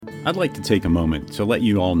I'd like to take a moment to let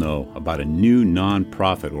you all know about a new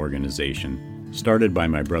non-profit organization started by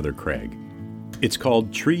my brother Craig. It's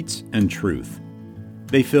called Treats and Truth.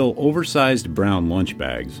 They fill oversized brown lunch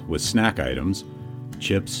bags with snack items,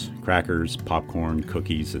 chips, crackers, popcorn,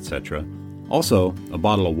 cookies, etc. Also, a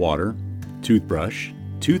bottle of water, toothbrush,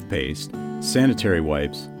 toothpaste, sanitary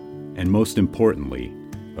wipes, and most importantly,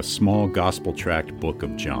 a small gospel tract book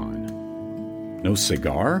of John. No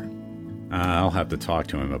cigar? I'll have to talk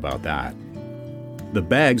to him about that. The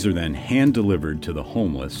bags are then hand-delivered to the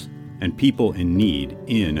homeless and people in need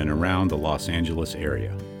in and around the Los Angeles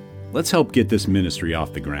area. Let's help get this ministry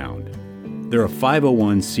off the ground. They're a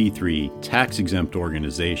 501c3 tax-exempt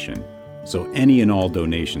organization, so any and all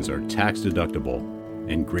donations are tax-deductible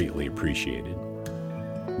and greatly appreciated.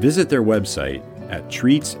 Visit their website at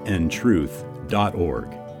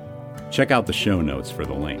treatsandtruth.org. Check out the show notes for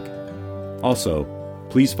the link. Also,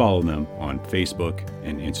 please follow them on Facebook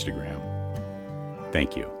and Instagram.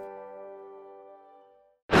 Thank you.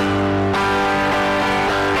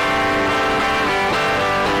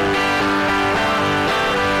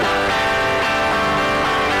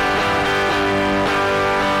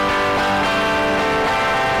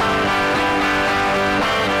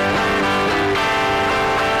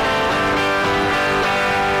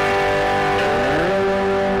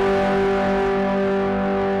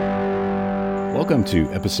 Welcome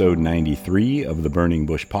to episode 93 of the Burning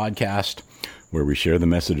Bush Podcast, where we share the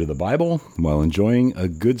message of the Bible while enjoying a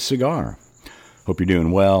good cigar. Hope you're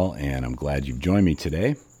doing well, and I'm glad you've joined me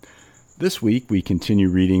today. This week, we continue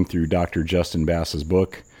reading through Dr. Justin Bass's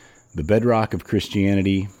book, The Bedrock of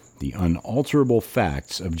Christianity, The Unalterable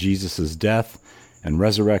Facts of Jesus' Death and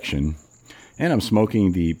Resurrection, and I'm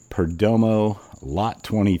smoking the Perdomo Lot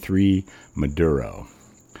 23 Maduro.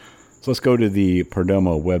 So let's go to the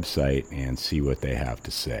Perdomo website and see what they have to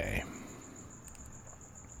say.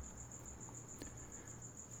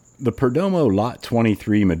 The Perdomo Lot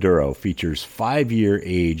 23 Maduro features 5-year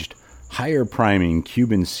aged, higher priming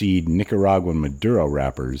Cuban seed Nicaraguan Maduro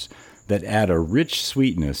wrappers that add a rich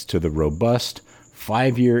sweetness to the robust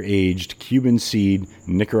 5-year aged Cuban seed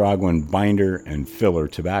Nicaraguan binder and filler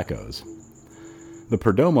tobaccos. The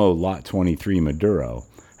Perdomo Lot 23 Maduro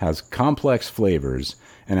has complex flavors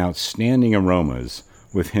and outstanding aromas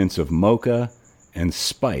with hints of mocha and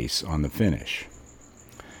spice on the finish.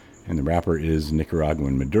 And the wrapper is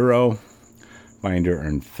Nicaraguan Maduro. Binder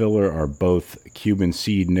and filler are both Cuban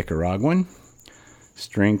seed Nicaraguan.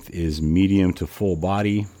 Strength is medium to full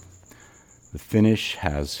body. The finish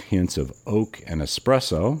has hints of oak and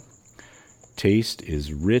espresso. Taste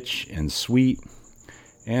is rich and sweet,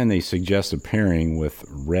 and they suggest a pairing with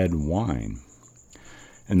red wine.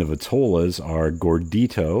 And the vitolas are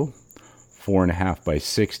Gordito, 4.5 by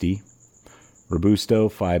 60, Robusto,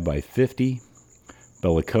 5 by 50,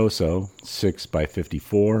 Bellicoso, 6 by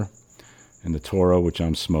 54, and the Toro, which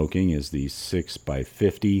I'm smoking, is the 6 by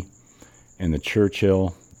 50, and the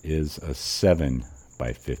Churchill is a 7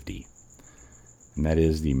 by 50. And that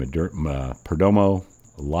is the Perdomo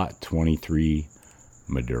Lot 23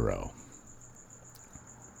 Maduro.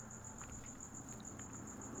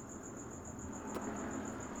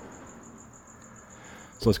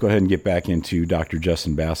 So let's go ahead and get back into Dr.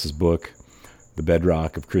 Justin Bass's book, The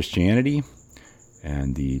Bedrock of Christianity.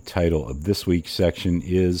 And the title of this week's section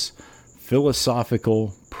is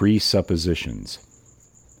Philosophical Presuppositions.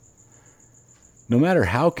 No matter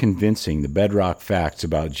how convincing the bedrock facts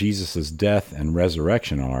about Jesus' death and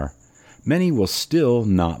resurrection are, many will still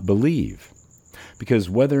not believe.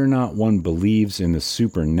 Because whether or not one believes in the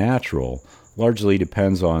supernatural largely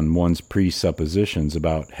depends on one's presuppositions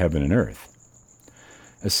about heaven and earth.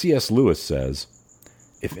 As C.S. Lewis says,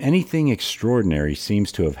 if anything extraordinary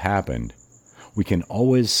seems to have happened, we can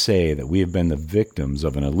always say that we have been the victims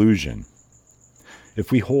of an illusion.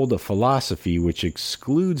 If we hold a philosophy which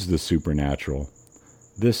excludes the supernatural,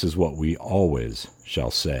 this is what we always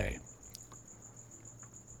shall say.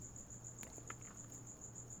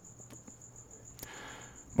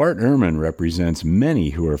 Bart Ehrman represents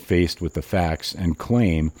many who are faced with the facts and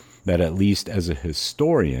claim that, at least as a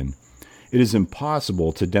historian, it is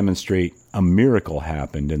impossible to demonstrate a miracle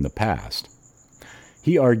happened in the past.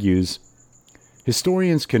 He argues,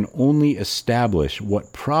 historians can only establish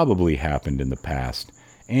what probably happened in the past,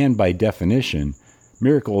 and by definition,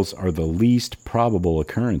 miracles are the least probable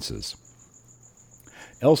occurrences.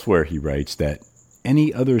 Elsewhere he writes that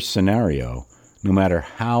any other scenario, no matter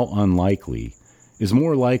how unlikely, is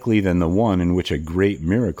more likely than the one in which a great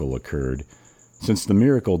miracle occurred, since the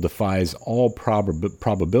miracle defies all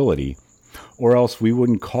probability, or else we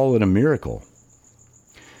wouldn't call it a miracle.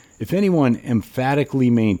 If anyone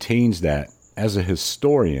emphatically maintains that, as a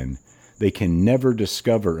historian, they can never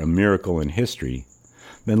discover a miracle in history,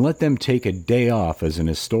 then let them take a day off as an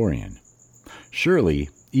historian. Surely,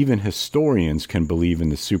 even historians can believe in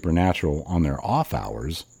the supernatural on their off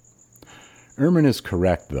hours. Ehrman is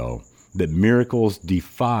correct, though, that miracles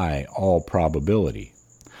defy all probability.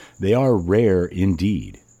 They are rare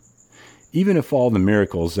indeed. Even if all the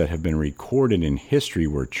miracles that have been recorded in history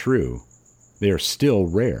were true, they are still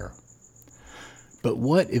rare. But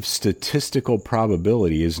what if statistical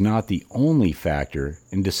probability is not the only factor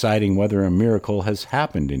in deciding whether a miracle has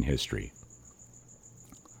happened in history?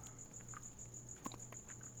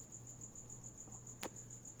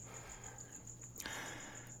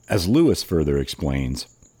 As Lewis further explains,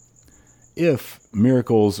 if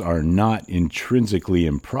miracles are not intrinsically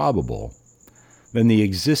improbable, then the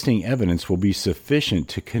existing evidence will be sufficient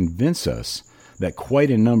to convince us that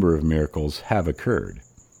quite a number of miracles have occurred.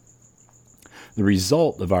 The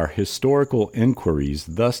result of our historical inquiries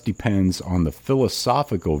thus depends on the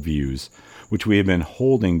philosophical views which we have been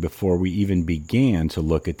holding before we even began to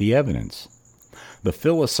look at the evidence. The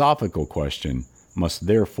philosophical question must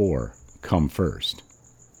therefore come first.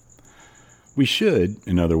 We should,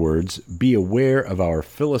 in other words, be aware of our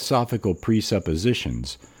philosophical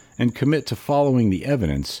presuppositions and commit to following the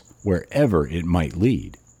evidence wherever it might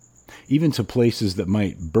lead, even to places that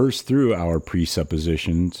might burst through our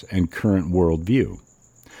presuppositions and current worldview.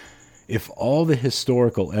 If all the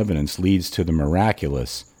historical evidence leads to the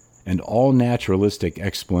miraculous, and all naturalistic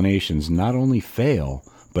explanations not only fail,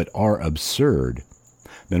 but are absurd,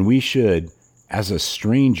 then we should, as a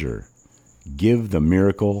stranger, give the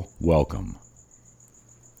miracle welcome.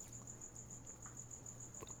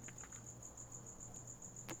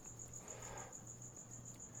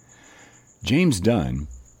 James Dunn,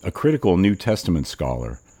 a critical New Testament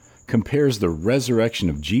scholar, compares the resurrection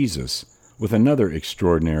of Jesus with another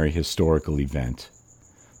extraordinary historical event,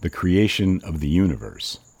 the creation of the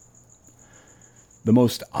universe. The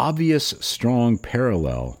most obvious strong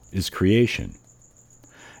parallel is creation.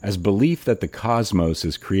 As belief that the cosmos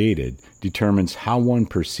is created determines how one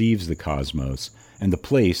perceives the cosmos and the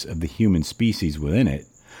place of the human species within it,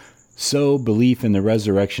 so belief in the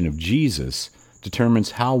resurrection of Jesus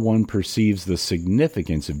determines how one perceives the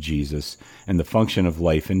significance of Jesus and the function of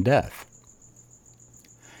life and death.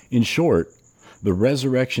 In short, the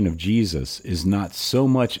resurrection of Jesus is not so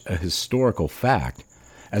much a historical fact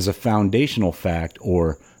as a foundational fact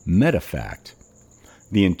or metafact,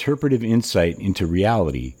 the interpretive insight into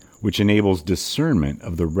reality which enables discernment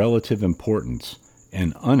of the relative importance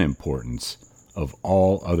and unimportance of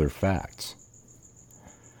all other facts.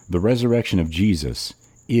 The resurrection of Jesus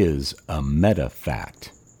is a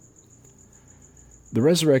meta-fact. The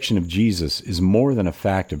resurrection of Jesus is more than a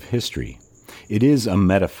fact of history. It is a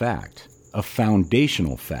meta-fact, a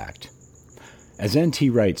foundational fact. As N.T.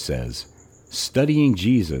 Wright says, studying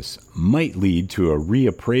Jesus might lead to a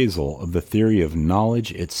reappraisal of the theory of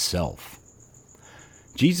knowledge itself.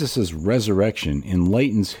 Jesus' resurrection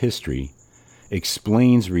enlightens history,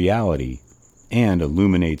 explains reality, and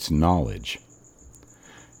illuminates knowledge.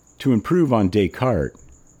 To improve on Descartes,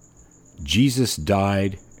 Jesus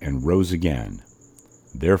died and rose again.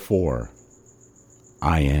 Therefore,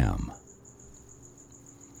 I am.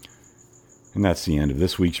 And that's the end of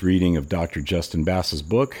this week's reading of Dr. Justin Bass's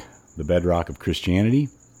book, The Bedrock of Christianity.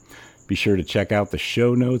 Be sure to check out the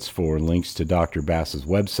show notes for links to Dr. Bass's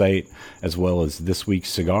website, as well as this week's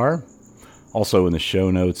cigar. Also in the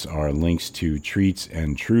show notes are links to Treats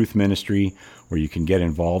and Truth Ministry, where you can get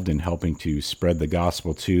involved in helping to spread the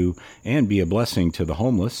gospel to and be a blessing to the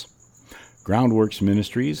homeless. Groundworks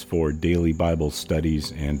Ministries for daily Bible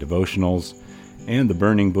studies and devotionals, and the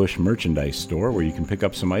Burning Bush merchandise store, where you can pick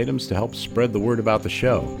up some items to help spread the word about the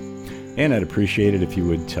show. And I'd appreciate it if you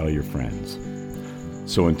would tell your friends.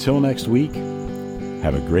 So until next week,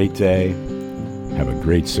 have a great day, have a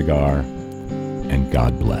great cigar, and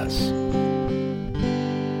God bless.